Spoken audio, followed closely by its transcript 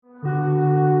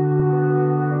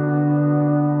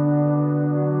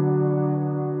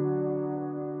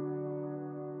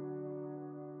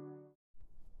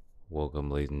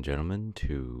and gentlemen,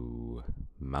 to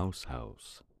Mouse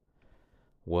House.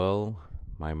 Well,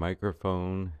 my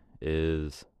microphone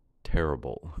is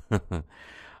terrible.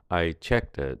 I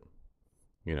checked it,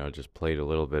 just played a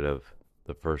little bit of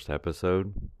the first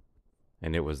episode,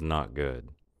 and it was not good.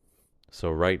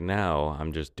 So right now,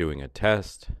 I'm just doing a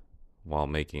test while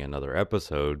making another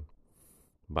episode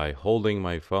by holding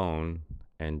my phone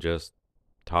and just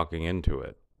talking into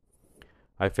it.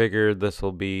 I figured this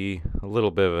will be a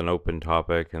little bit of an open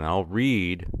topic, and I'll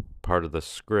read part of the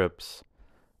scripts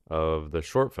of the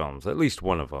short films, at least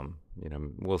one of them.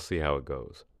 We'll see how it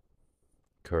goes.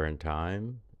 Current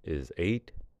time is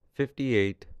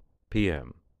 8:58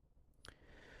 p.m.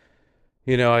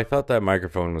 I thought that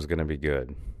microphone was going to be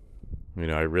good. I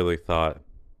really thought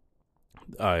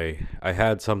I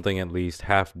had something at least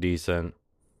half decent.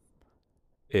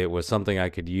 It was something I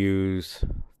could use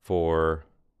for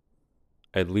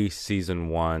at least season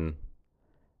 1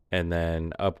 and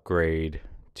then upgrade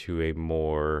to a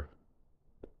more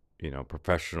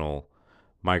professional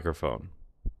microphone.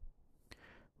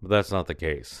 But that's not the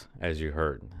case, as you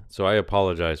heard. So I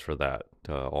apologize for that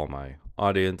to all my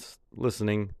audience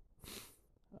listening.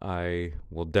 I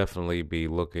will definitely be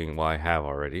looking, well, I have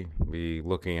already, be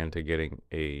looking into getting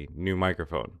a new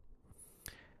microphone.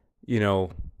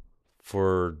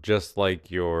 For just like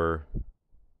your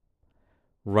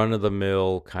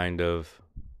run-of-the-mill kind of,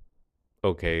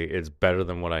 okay, it's better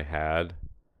than what I had,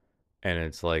 and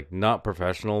it's like not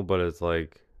professional, but it's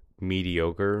like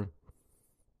mediocre.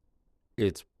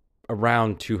 It's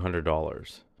around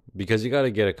 $200 because you got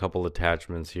to get a couple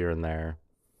attachments here and there,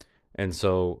 and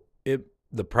so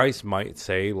the price might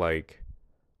say like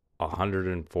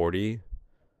 $140,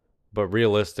 but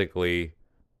realistically,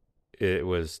 it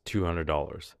was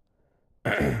 $200.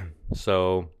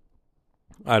 So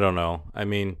I don't know. I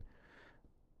mean,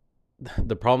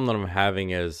 the problem that I'm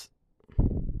having is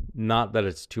not that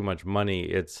it's too much money.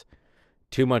 It's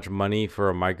too much money for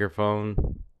a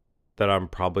microphone that I'm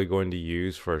probably going to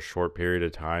use for a short period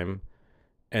of time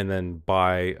and then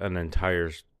buy an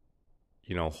entire,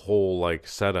 whole like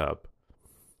setup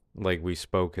like we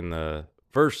spoke in the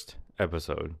first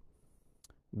episode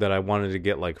that I wanted to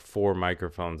get like 4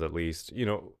 microphones at least,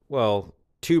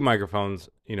 2 microphones,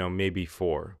 maybe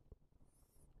 4.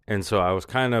 And so I was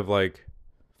kind of like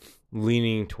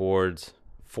leaning towards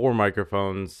 4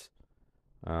 microphones.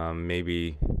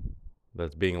 Maybe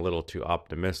that's being a little too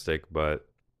optimistic, but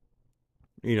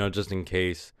just in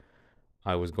case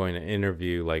I was going to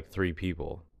interview like 3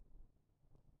 people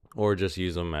or just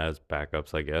use them as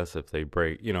backups, I guess, if they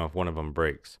break, if one of them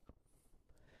breaks.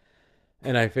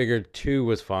 And I figured 2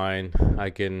 was fine. I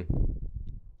can,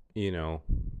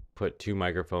 put 2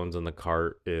 microphones in the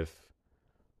cart if,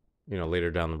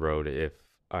 later down the road, if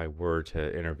I were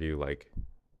to interview like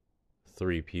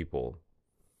 3 people.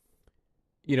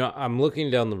 I'm looking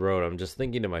down the road. I'm just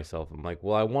thinking to myself, I'm like,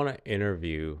 well, I want to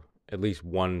interview at least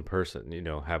one person,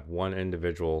 have one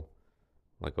individual,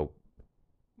 like a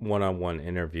one-on-one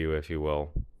interview, if you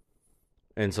will.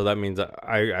 And so that means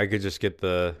I could just get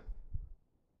the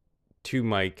 2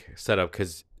 mic setup,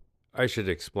 because I should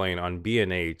explain on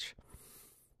B&H,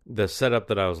 the setup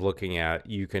that I was looking at,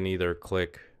 you can either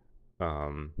click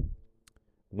 1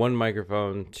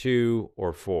 microphone, 2,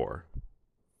 or 4.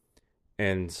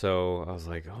 And so I was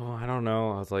like, oh, I don't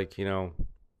know. I was like,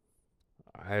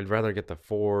 I'd rather get the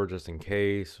 4 just in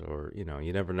case, or,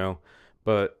 you never know.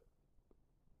 But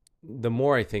the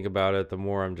more I think about it, the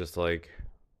more I'm just like,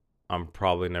 I'm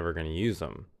probably never going to use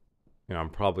them. I'm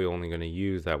probably only going to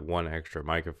use that 1 extra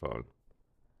microphone.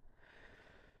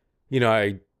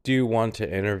 I do want to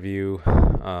interview,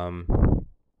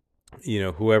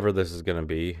 whoever this is going to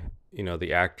be,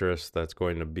 the actress that's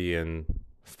going to be in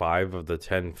 5 of the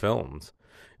 10 films.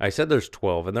 I said there's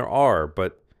 12, and there are,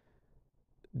 but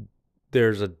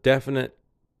there's a definite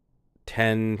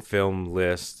 10 film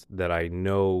list that I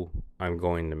know I'm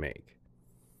going to make.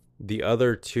 The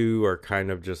other 2 are kind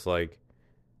of just like,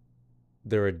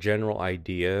 they're a general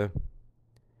idea,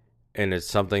 and it's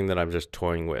something that I'm just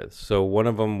toying with. So one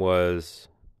of them was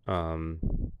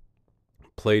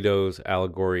Plato's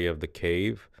allegory of the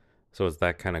cave. So it's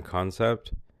that kind of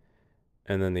concept.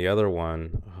 And then the other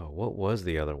one, what was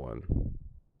the other one?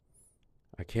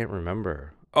 I can't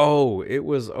remember. Oh, it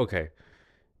was, okay.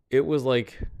 It was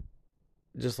like,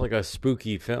 just like a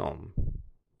spooky film.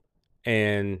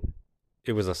 And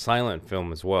it was a silent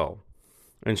film as well.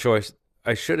 And so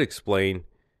I should explain,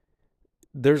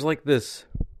 there's like this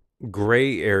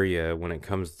gray area when it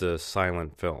comes to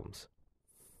silent films.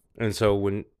 And so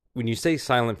when you say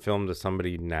silent film to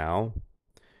somebody now,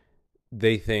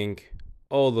 they think,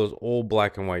 oh, those old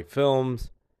black and white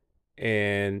films,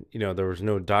 and there was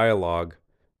no dialogue,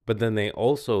 but then they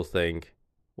also think,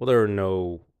 well,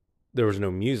 there was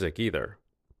no music either.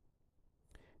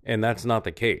 And that's not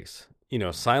the case.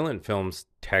 Silent films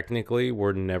technically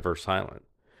were never silent.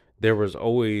 There was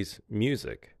always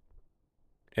music.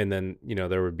 And then,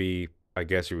 there would be, I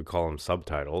guess you would call them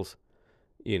subtitles,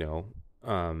 you know,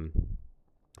 um,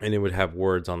 and it would have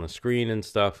words on the screen and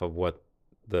stuff of what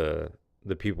the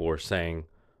people were saying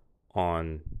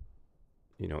on,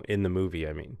 in the movie,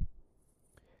 I mean.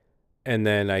 And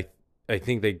then I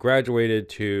think they graduated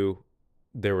to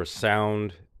there was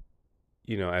sound,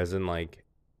 as in like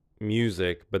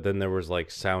music, but then there was like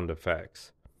sound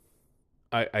effects.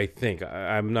 I think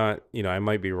I'm not, I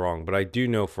might be wrong, but I do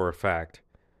know for a fact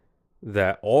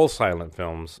that all silent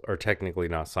films are technically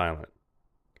not silent.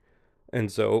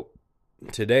 And so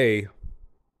today,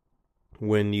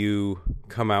 when you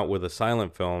come out with a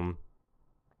silent film,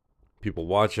 people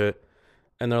watch it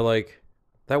and they're like,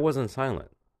 that wasn't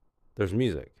silent. There's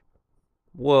music.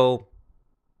 Well,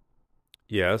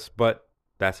 yes, but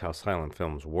that's how silent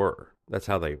films were. That's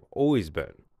how they've always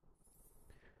been.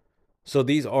 So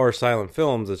these are silent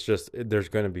films. It's just there's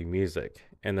going to be music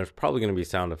and there's probably going to be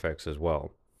sound effects as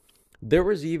well. There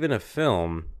was even a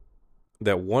film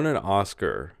that won an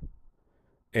Oscar,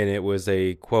 and it was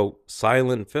a, quote,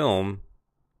 silent film,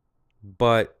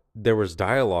 but there was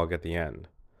dialogue at the end.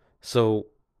 So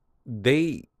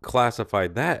they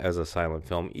classified that as a silent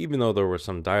film, even though there was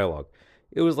some dialogue.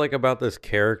 It was like about this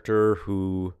character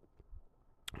who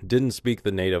didn't speak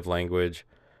the native language,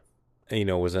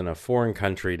 was in a foreign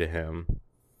country to him.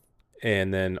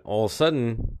 And then all of a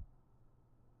sudden,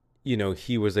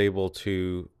 he was able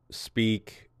to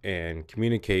speak and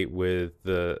communicate with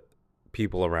the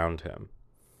people around him.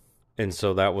 And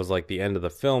so that was like the end of the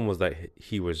film, was that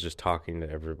he was just talking to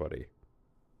everybody.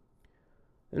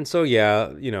 And so, yeah,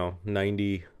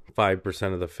 95%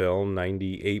 of the film,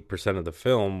 98% of the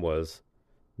film was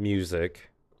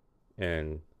music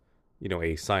and,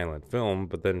 a silent film.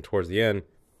 But then towards the end,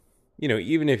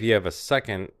 even if you have a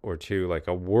second or two, like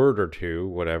a word or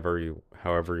two,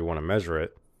 however you want to measure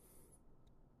it,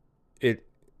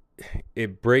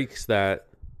 it breaks that,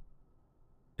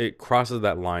 it crosses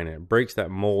that line, it breaks that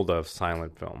mold of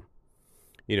silent film.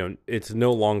 It's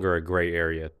no longer a gray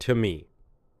area to me.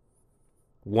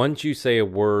 Once you say a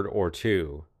word or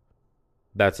two,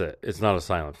 that's it. It's not a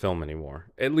silent film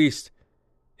anymore, at least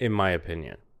in my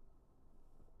opinion.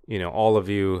 All of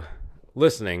you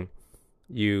listening,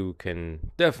 you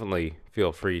can definitely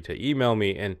feel free to email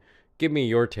me and give me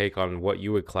your take on what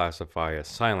you would classify as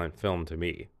silent film to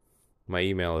me. My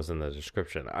email is in the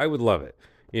description. I would love it.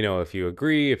 If you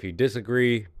agree, if you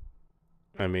disagree,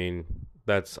 I mean,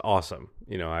 that's awesome.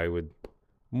 I would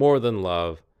more than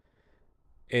love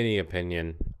any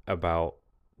opinion about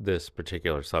this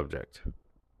particular subject.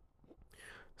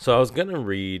 So I was going to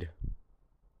read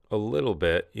a little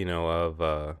bit,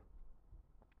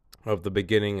 of the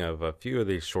beginning of a few of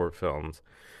these short films.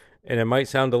 And it might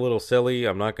sound a little silly.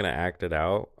 I'm not going to act it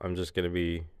out. I'm just going to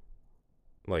be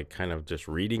like kind of just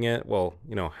reading it. Well,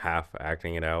 half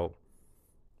acting it out.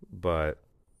 But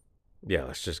yeah,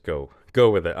 let's just go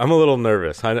with it. I'm a little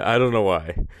nervous. I don't know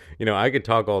why. I could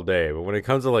talk all day, but when it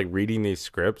comes to like reading these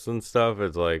scripts and stuff,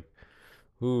 it's like,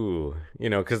 ooh,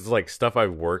 because it's like stuff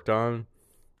I've worked on.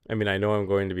 I mean, I know I'm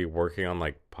going to be working on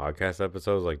like podcast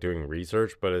episodes, like doing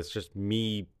research, but it's just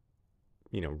me,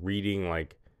 reading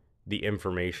like the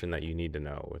information that you need to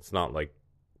know. It's not like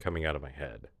coming out of my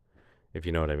head, if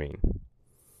you know what I mean.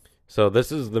 So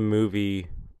this is the movie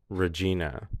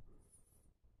Regina.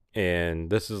 And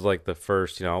this is like the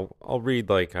first, I'll read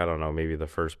like, I don't know, maybe the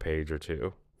first page or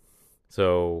two.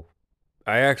 So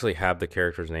I actually have the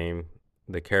character's name.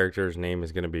 The character's name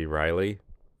is going to be Riley.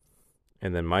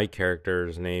 And then my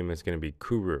character's name is going to be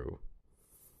Kuru.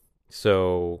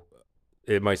 So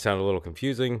it might sound a little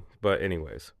confusing, but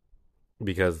anyways,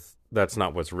 because that's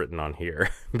not what's written on here.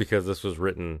 Because this was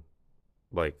written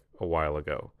like a while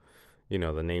ago. The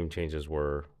name changes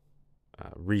were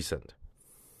recent.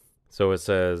 So it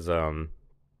says,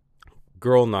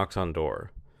 girl knocks on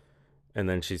door. And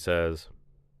then she says,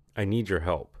 I need your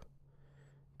help.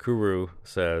 Kuru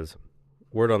says,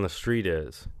 word on the street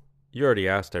is, you already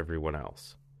asked everyone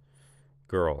else.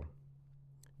 Girl,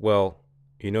 well,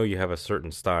 you have a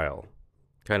certain style.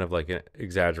 Kind of like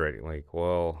exaggerating. Like,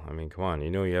 well, I mean, come on,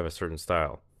 you have a certain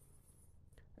style.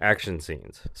 Action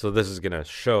scenes. So this is going to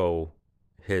show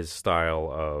his style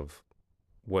of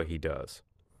what he does.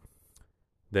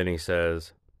 Then he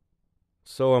says,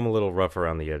 so I'm a little rough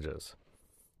around the edges.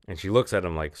 And she looks at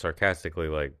him like sarcastically,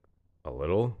 like, a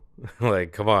little?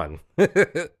 Like, come on.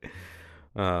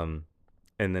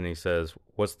 And then he says,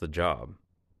 "What's the job?"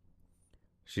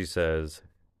 She says,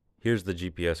 "Here's the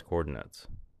GPS coordinates."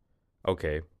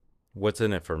 "Okay, what's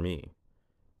in it for me?"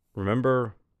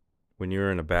 "Remember when you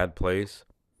were in a bad place?"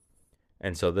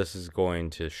 And so this is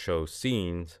going to show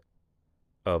scenes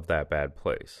of that bad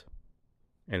place.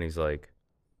 And he's like,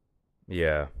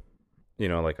 "Yeah,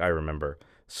 like I remember."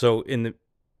 So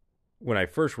when I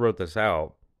first wrote this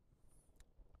out,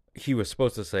 he was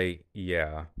supposed to say,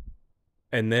 "Yeah."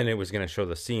 And then it was going to show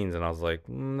the scenes. And I was like,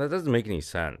 that doesn't make any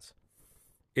sense.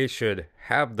 It should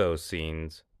have those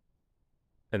scenes.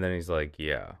 And then he's like,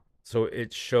 "Yeah." So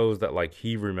it shows that like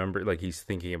he remembered, like he's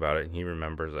thinking about it and he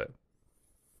remembers it.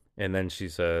 And then she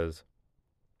says,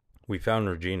 "We found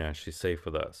Regina. She's safe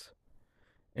with us."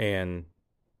 And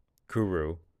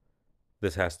Kuru,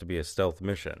 this has to be a stealth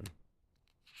mission.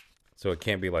 So it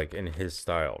can't be like in his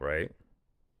style, right?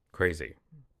 Crazy.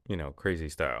 Crazy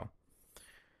style.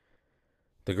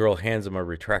 The girl hands him a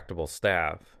retractable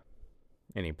staff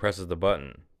and he presses the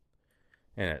button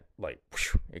and it like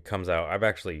it comes out. I've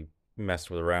actually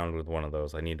messed around with one of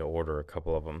those. I need to order a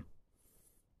couple of them.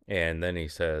 And then he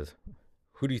says,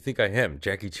 "Who do you think I am,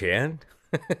 Jackie Chan?"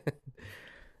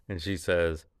 And she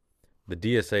says, "The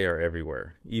DSA are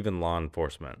everywhere, even law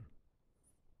enforcement.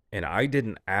 And I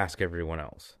didn't ask everyone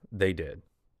else. They did.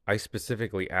 I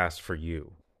specifically asked for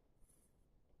you."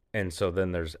 And so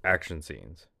then there's action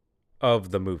scenes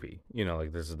of the movie.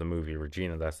 Like this is the movie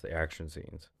Regina, that's the action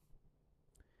scenes.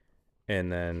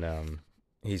 And then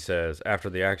he says, after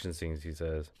the action scenes, he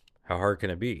says, "How hard can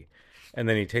it be?" And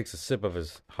then he takes a sip of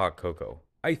his hot cocoa.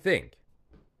 I think.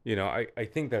 I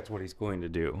think that's what he's going to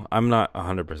do. I'm not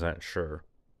 100% sure.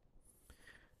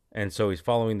 And so he's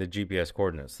following the GPS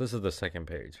coordinates. This is the second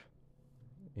page.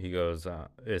 He goes,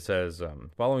 it says,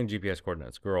 following GPS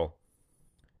coordinates. Girl,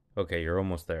 okay, you're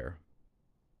almost there.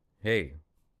 Hey,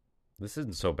 this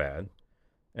isn't so bad.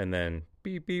 And then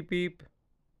beep, beep, beep.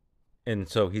 And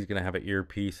so he's going to have an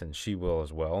earpiece and she will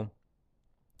as well.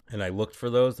 And I looked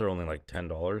for those. They're only like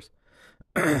 $10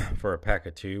 for a pack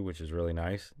of 2, which is really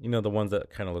nice. The ones that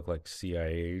kind of look like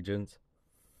CIA agents.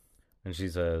 And she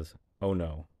says, "Oh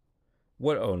no."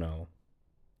 "What oh no?"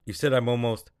 "You said I'm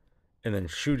almost..." And then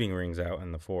shooting rings out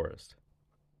in the forest.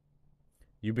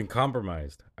 "You've been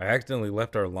compromised. I accidentally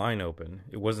left our line open.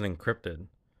 It wasn't encrypted."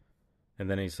 And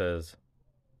then he says,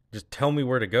 "Just tell me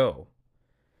where to go."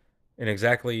 "In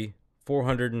exactly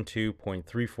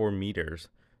 402.34 meters,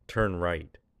 turn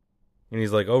right." And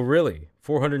he's like, "Oh, really?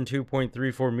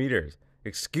 402.34 meters.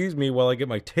 Excuse me while I get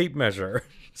my tape measure."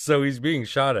 So he's being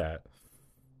shot at.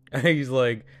 And he's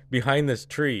like behind this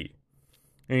tree.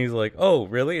 And he's like, "Oh,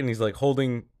 really?" And he's like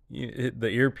holding the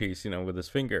earpiece, with his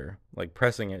finger, like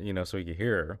pressing it, so he could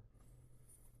hear her.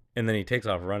 And then he takes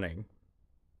off running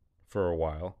for a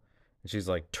while. And she's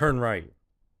like, "Turn right."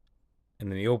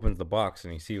 And then he opens the box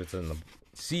and he sees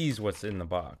what's in the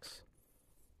box.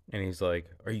 And he's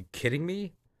like, "Are you kidding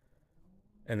me?"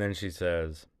 And then she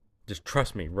says, "Just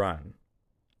trust me, run."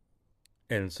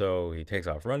 And so he takes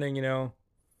off running, and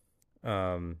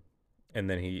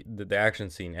then the action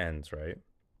scene ends, right?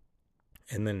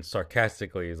 And then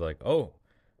sarcastically he's like, "Oh,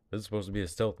 this is supposed to be a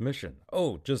stealth mission.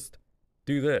 Oh, just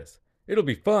do this. It'll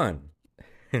be fun."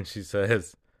 And she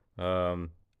says,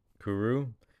 "Kuru,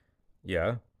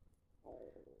 yeah."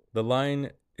 The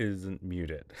line isn't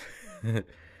muted.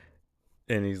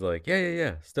 And he's like,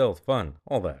 yeah, stealth, fun,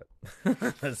 all that.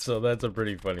 So that's a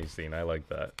pretty funny scene. I like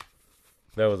that.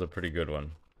 That was a pretty good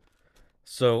one.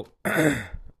 So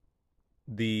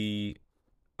the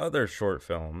other short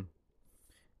film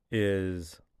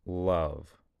is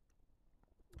Love.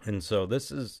 And so this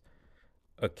is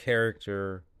a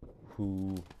character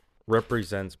who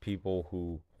represents people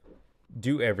who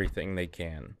do everything they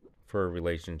can for a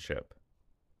relationship.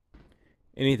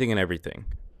 Anything and everything.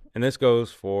 And this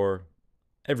goes for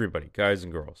everybody, guys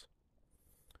and girls,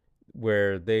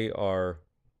 where they are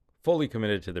fully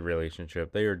committed to the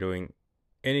relationship. They are doing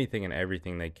anything and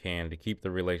everything they can to keep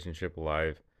the relationship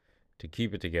alive, to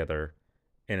keep it together,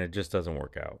 and it just doesn't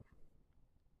work out.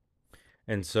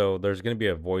 And so there's going to be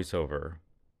a voiceover,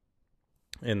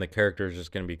 and the character is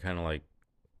just going to be kind of like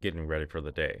getting ready for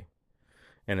the day.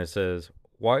 And it says,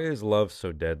 "Why is love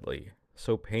so deadly,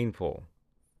 so painful?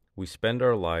 We spend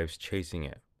our lives chasing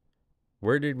it.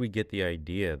 Where did we get the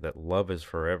idea that love is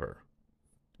forever?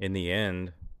 In the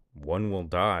end, one will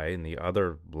die and the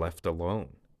other left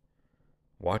alone.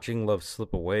 Watching love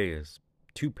slip away is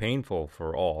too painful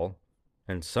for all,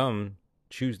 and some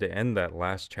choose to end that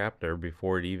last chapter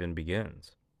before it even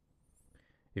begins.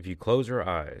 If you close your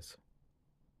eyes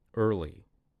early,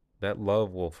 that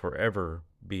love will forever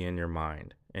be in your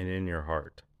mind and in your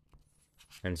heart."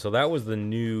 And so that was the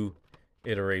new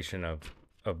iteration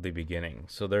of the beginning.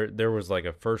 So there was like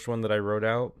a first one that I wrote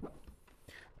out,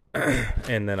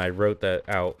 and then I wrote that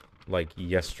out like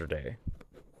yesterday.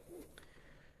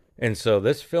 And so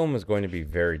this film is going to be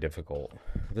very difficult.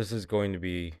 This is going to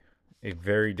be a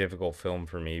very difficult film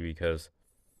for me because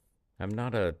I'm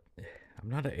not a I'm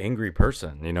not an angry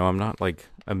person, you know, I'm not like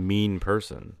a mean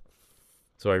person.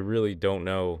 So I really don't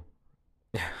know.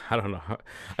 I don't know.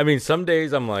 I mean, some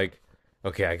days I'm like,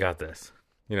 okay, I got this.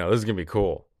 You know, this is going to be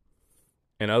cool.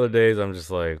 And other days I'm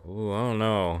just like, ooh, I don't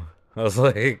know. I was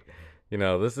like, you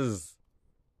know, this is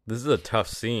a tough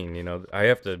scene, you know. I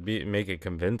have to make it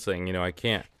convincing, you know. I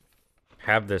can't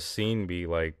have this scene be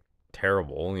like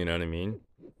terrible, you know what I mean?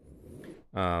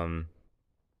 Um,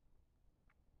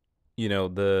 you know,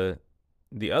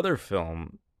 the other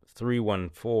film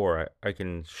 314, I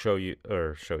can show you.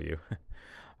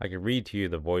 I can read to you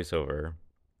the voiceover.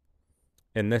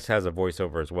 And this has a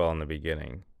voiceover as well in the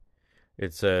beginning.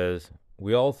 It says,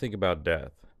 "We all think about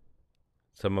death.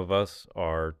 Some of us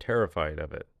are terrified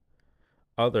of it.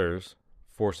 Others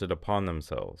force it upon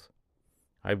themselves.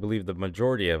 I believe the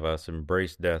majority of us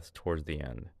embrace death towards the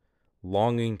end,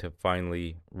 longing to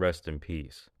finally rest in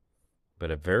peace.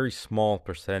 But a very small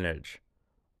percentage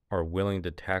are willing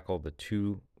to tackle the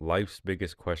two life's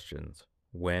biggest questions,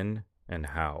 when and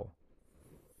how."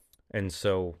 And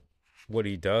so what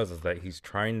he does is that he's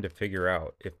trying to figure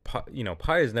out if pi, you know,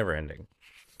 pi is never ending.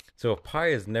 So if pi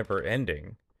is never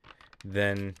ending,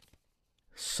 then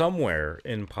somewhere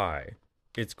in pi,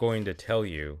 it's going to tell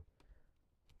you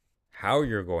how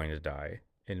you're going to die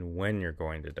and when you're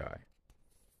going to die.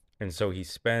 And so he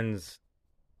spends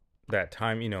that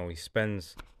time, you know, he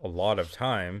spends a lot of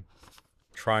time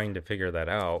trying to figure that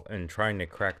out and trying to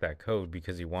crack that code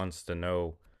because he wants to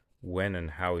know when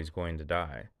and how he's going to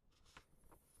die.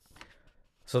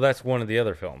 So that's one of the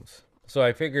other films. So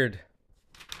I figured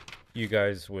you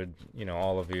guys would, you know,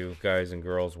 all of you guys and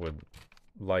girls would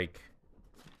like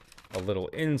a little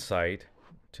insight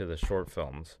to the short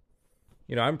films.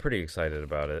 You know, I'm pretty excited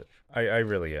about it. I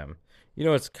really am. You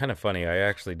know, it's kind of funny. I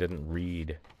actually didn't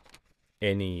read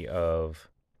any of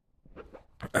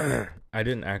I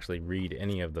didn't actually read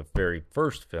any of the very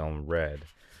first film, Red.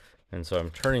 And so I'm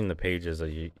turning the pages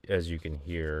as you can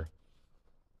hear.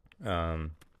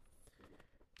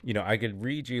 You know, I could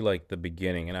read you like the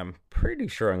beginning, and I'm pretty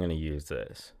sure I'm going to use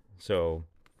this. So,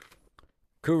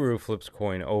 Kuru flips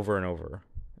coin over and over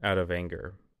out of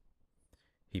anger.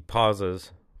 He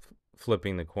pauses,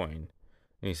 flipping the coin,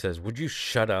 and he says, "Would you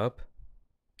shut up?"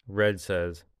 Red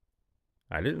says,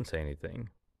 "I didn't say anything."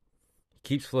 He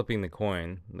keeps flipping the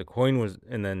coin.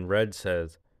 And then Red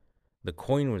says, "The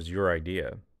coin was your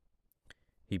idea."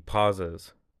 He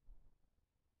pauses.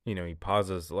 You know, he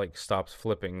pauses, like stops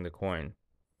flipping the coin.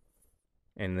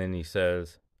 And then he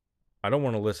says, "I don't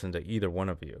want to listen to either one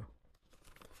of you."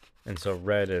 And so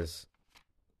Red is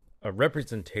a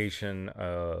representation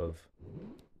of,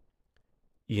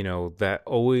 you know, that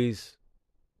always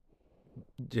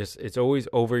just, it's always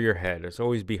over your head. It's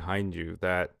always behind you.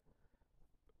 That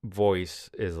voice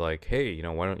is like, hey, you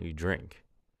know, why don't you drink?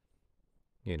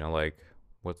 You know, like,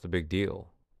 what's the big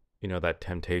deal? You know, that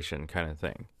temptation kind of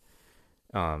thing.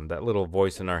 That little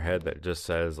voice in our head that just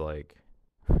says, like,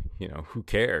 you know, who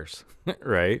cares?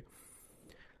 Right?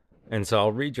 And so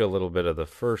I'll read you a little bit of the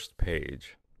first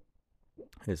page.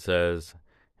 It says,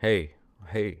 hey,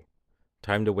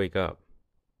 time to wake up.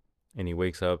 And he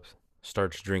wakes up,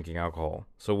 starts drinking alcohol.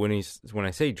 So when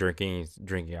I say drinking, he's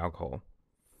drinking alcohol.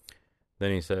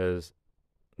 Then he says,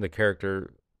 the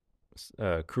character,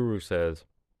 Kuru says,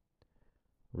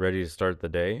 ready to start the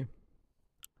day,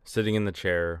 sitting in the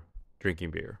chair,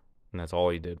 drinking beer. And that's all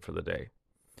he did for the day.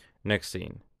 Next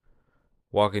scene,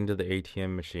 walking to the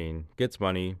ATM machine, gets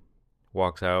money,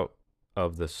 walks out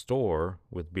of the store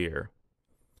with beer.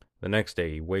 The next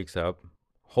day, he wakes up,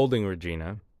 holding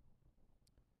Regina,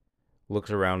 looks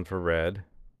around for Red,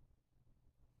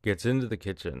 gets into the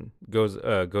kitchen, goes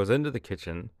into the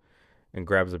kitchen and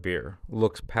grabs a beer,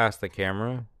 looks past the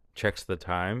camera, checks the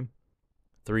time,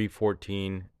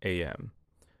 3:14 a.m.,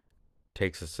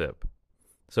 takes a sip.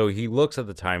 So he looks at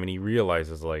the time and he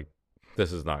realizes, like,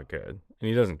 this is not good. And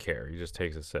he doesn't care. He just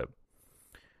takes a sip.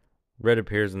 Red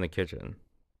appears in the kitchen.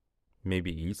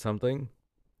 Maybe eat something?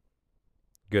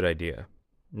 Good idea.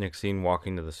 Next scene,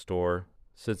 walking to the store,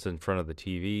 sits in front of the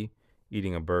TV,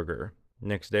 eating a burger.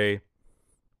 Next day,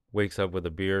 wakes up with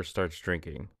a beer, starts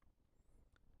drinking.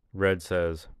 Red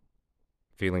says,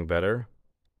 feeling better?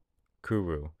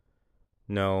 Kuru,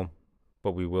 no,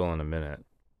 but we will in a minute.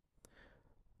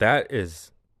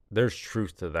 There's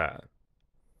truth to that.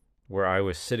 Where I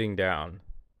was sitting down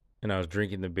and I was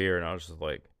drinking the beer and I was just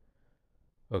like,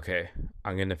 okay,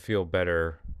 I'm going to feel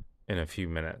better in a few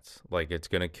minutes. Like it's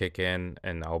going to kick in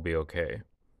and I'll be okay.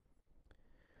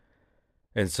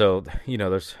 And so,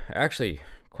 there's actually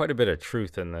quite a bit of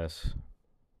truth in this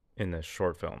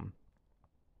short film.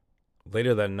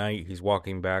 Later that night, he's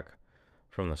walking back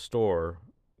from the store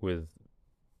with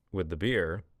the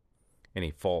beer and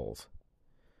he falls.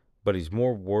 But he's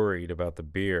more worried about the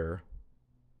beer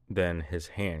than his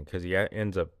hand because he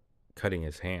ends up cutting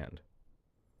his hand.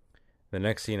 The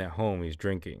next scene at home, he's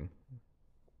drinking.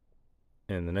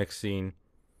 And the next scene,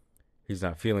 he's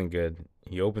not feeling good.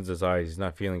 He opens his eyes. He's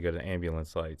not feeling good. At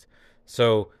ambulance lights.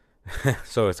 So,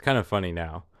 so it's kind of funny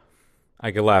now.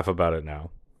 I can laugh about it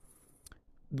now.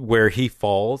 Where he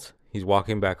falls, he's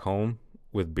walking back home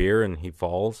with beer and he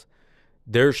falls.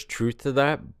 There's truth to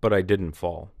that, but I didn't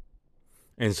fall.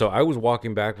 And so I was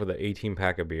walking back with an 18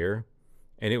 pack of beer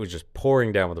and it was just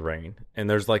pouring down with rain. And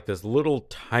there's like this little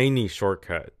tiny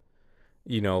shortcut,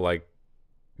 like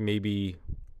maybe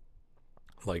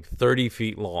like 30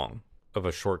 feet long of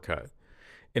a shortcut.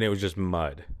 And it was just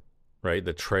mud, right?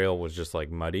 The trail was just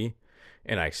like muddy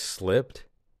and I slipped.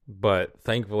 But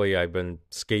thankfully, I've been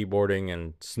skateboarding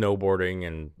and snowboarding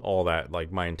and all that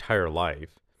like my entire life.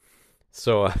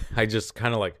 So I just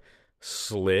kind of like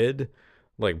slid,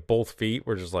 like both feet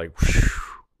were just like,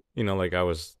 like I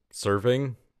was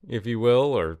surfing, if you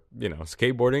will, or,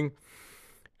 skateboarding.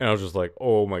 And I was just like,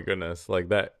 oh my goodness, like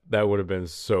that would have been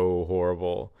so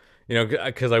horrible,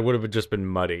 because I would have just been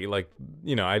muddy. Like,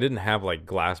 I didn't have like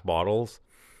glass bottles,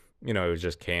 it was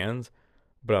just cans.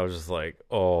 But I was just like,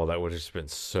 oh, that would have just been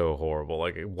so horrible.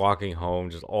 Like walking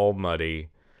home, just all muddy.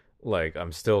 Like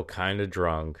I'm still kind of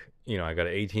drunk. I got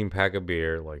an 18 pack of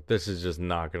beer. Like this is just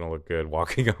not going to look good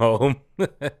walking home.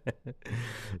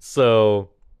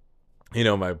 So,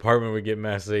 my apartment would get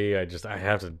messy. I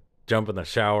have to jump in the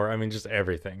shower. I mean, just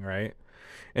everything, right?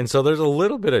 And so there's a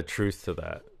little bit of truth to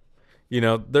that.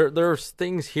 There's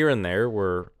things here and there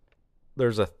where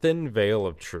there's a thin veil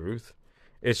of truth.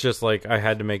 It's just like I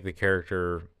had to make the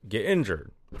character get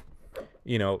injured,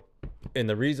 and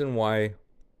the reason why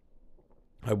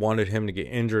I wanted him to get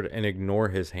injured and ignore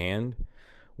his hand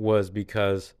was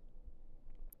because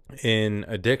in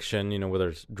addiction, whether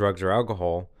it's drugs or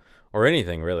alcohol or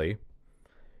anything really,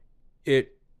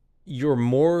 you're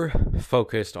more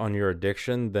focused on your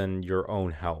addiction than your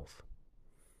own health.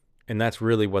 And that's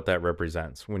really what that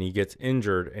represents. When he gets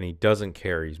injured and he doesn't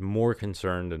care, he's more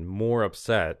concerned and more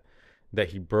upset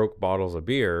that he broke bottles of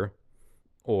beer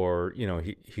or,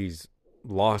 he's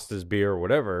lost his beer or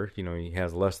whatever, he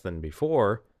has less than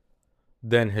before,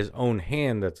 than his own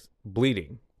hand that's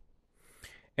bleeding.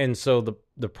 And so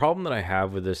the problem that I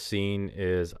have with this scene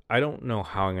is I don't know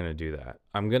how I'm going to do that.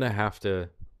 I'm going to have to,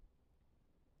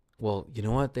 well, you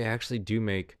know what? They actually do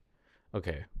make,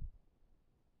 okay.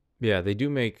 Yeah, they do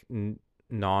make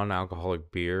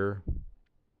non-alcoholic beer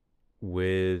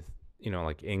with,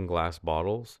 like in glass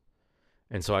bottles.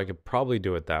 And so I could probably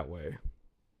do it that way.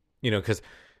 Because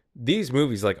these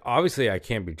movies, like, obviously I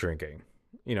can't be drinking.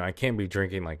 I can't be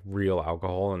drinking, like, real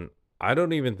alcohol. And I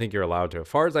don't even think you're allowed to. As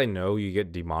far as I know, you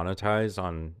get demonetized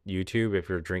on YouTube if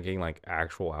you're drinking, like,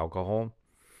 actual alcohol.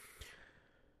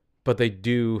 But they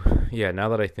do, yeah, now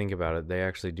that I think about it, they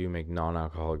actually do make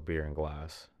non-alcoholic beer in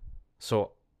glass.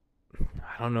 So,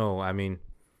 I don't know. I mean,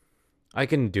 I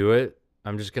can do it.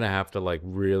 I'm just going to have to like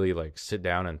really like sit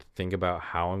down and think about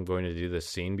how I'm going to do this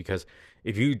scene, because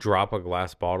if you drop a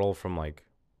glass bottle from like,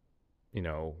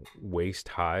 waist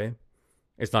high,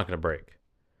 it's not going to break.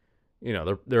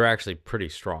 They're actually pretty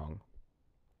strong.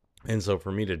 And so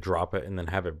for me to drop it and then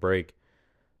have it break,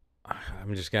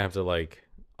 I'm just going to have to like,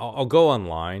 I'll go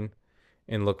online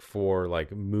and look for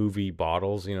like movie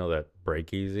bottles, that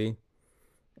break easy.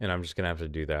 And I'm just going to have to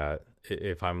do that.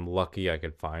 If I'm lucky, I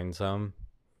could find some.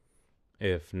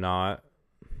 If not,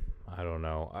 I don't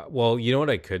know. Well, you know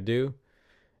what I could do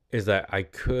is that I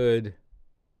could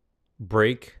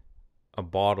break a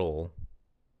bottle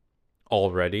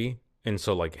already. And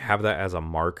so like have that as a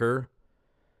marker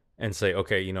and say,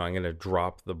 okay, I'm going to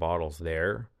drop the bottles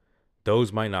there.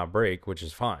 Those might not break, which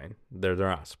is fine. They're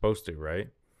not supposed to, right?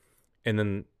 And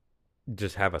then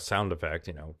just have a sound effect,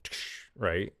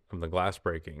 right, of the glass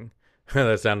breaking.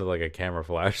 That sounded like a camera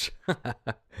flash.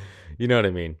 You know what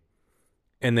I mean?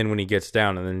 And then when he gets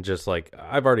down, and then just like,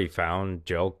 I've already found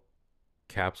gel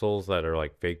capsules that are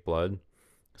like fake blood.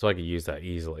 So I could use that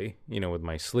easily, with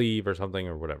my sleeve or something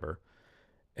or whatever.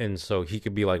 And so he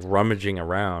could be like rummaging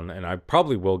around, and I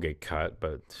probably will get cut,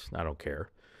 but I don't care.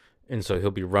 And so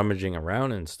he'll be rummaging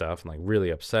around and stuff and like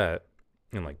really upset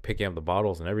and like picking up the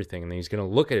bottles and everything. And then he's going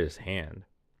to look at his hand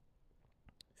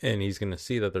and he's going to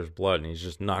see that there's blood, and he's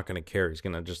just not going to care. He's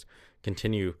going to just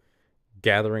continue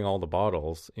gathering all the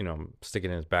bottles, stick it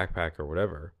in his backpack or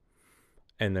whatever,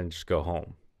 and then just go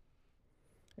home.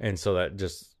 And so that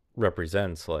just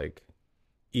represents, like,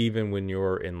 even when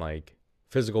you're in like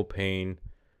physical pain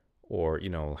or,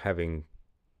 having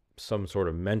some sort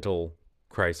of mental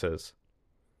crisis,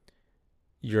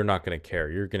 you're not going to care.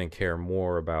 You're going to care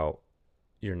more about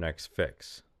your next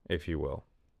fix, if you will.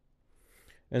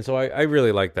 And so I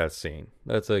really like that scene.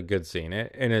 That's a good scene.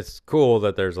 And it's cool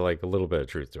that there's like a little bit of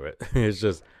truth to it. It's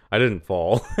just, I didn't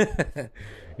fall. That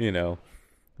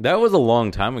was a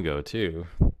long time ago, too.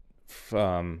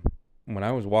 When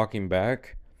I was walking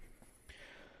back,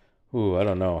 I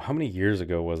don't know. How many years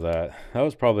ago was that? That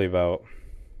was probably about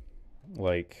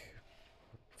like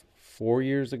 4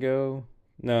 years ago.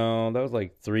 No, that was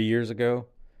like 3 years ago.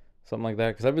 Something like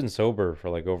that. Because I've been sober for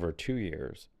like over 2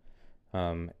 years.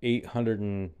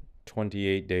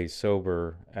 828 days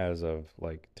sober as of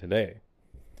like today.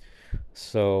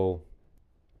 So,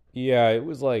 yeah, it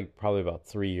was like probably about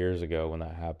 3 years ago when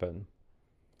that happened.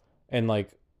 And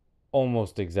like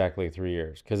almost exactly 3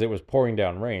 years because it was pouring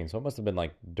down rain. So it must have been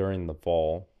like during the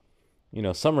fall.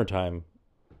 Summertime,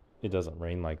 it doesn't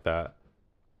rain like that.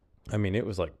 I mean, it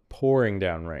was like pouring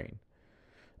down rain.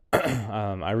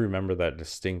 I remember that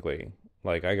distinctly.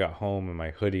 Like, I got home and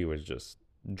my hoodie was just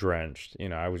drenched.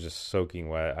 I was just soaking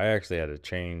wet. I actually had to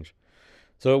change.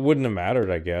 So it wouldn't have mattered,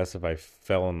 I guess, if I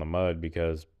fell in the mud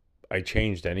because I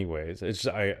changed anyways. It's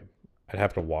just, I'd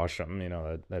have to wash them.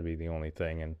 That'd be the only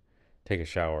thing, and take a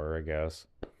shower, I guess.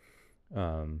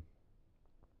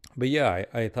 But yeah,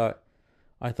 I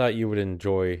thought you would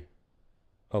enjoy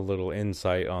a little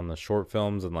insight on the short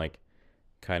films and like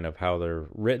kind of how they're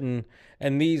written.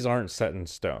 And these aren't set in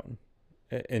stone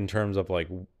in terms of like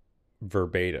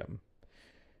verbatim.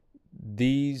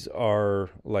 These are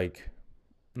like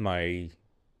my,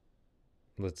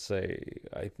 let's say,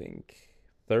 I think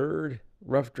third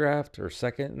rough draft or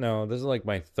second. No, this is like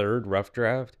my third rough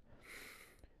draft.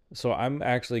 So I'm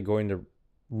actually going to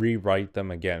rewrite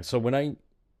them again. So when I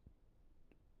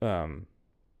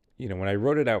when I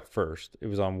wrote it out first, it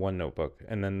was on one notebook,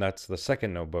 and then that's the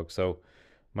second notebook. So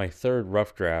my third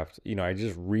rough draft, I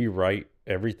just rewrite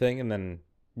everything, and then,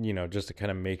 just to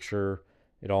kind of make sure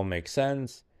it all makes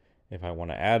sense. If I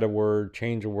want to add a word,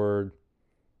 change a word,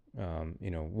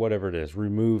 whatever it is,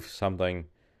 remove something.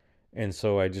 And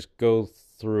so I just go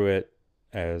through it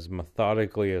as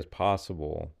methodically as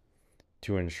possible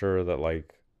to ensure that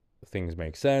like things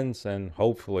make sense, and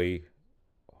hopefully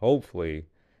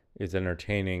it's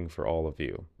entertaining for all of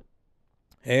you.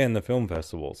 And the film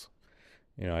festivals,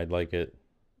 I'd like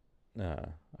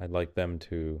them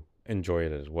to enjoy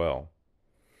it as well.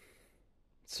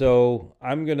 So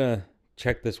I'm gonna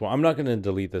check this one. I'm not gonna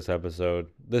delete this episode.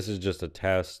 This is just a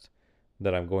test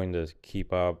that I'm going to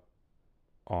keep up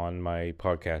on my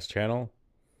podcast channel.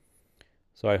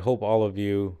 So I hope all of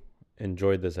you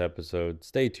enjoyed this episode.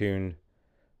 Stay tuned.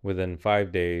 Within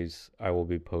 5 days, I will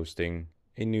be posting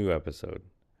a new episode.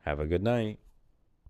 Have a good night.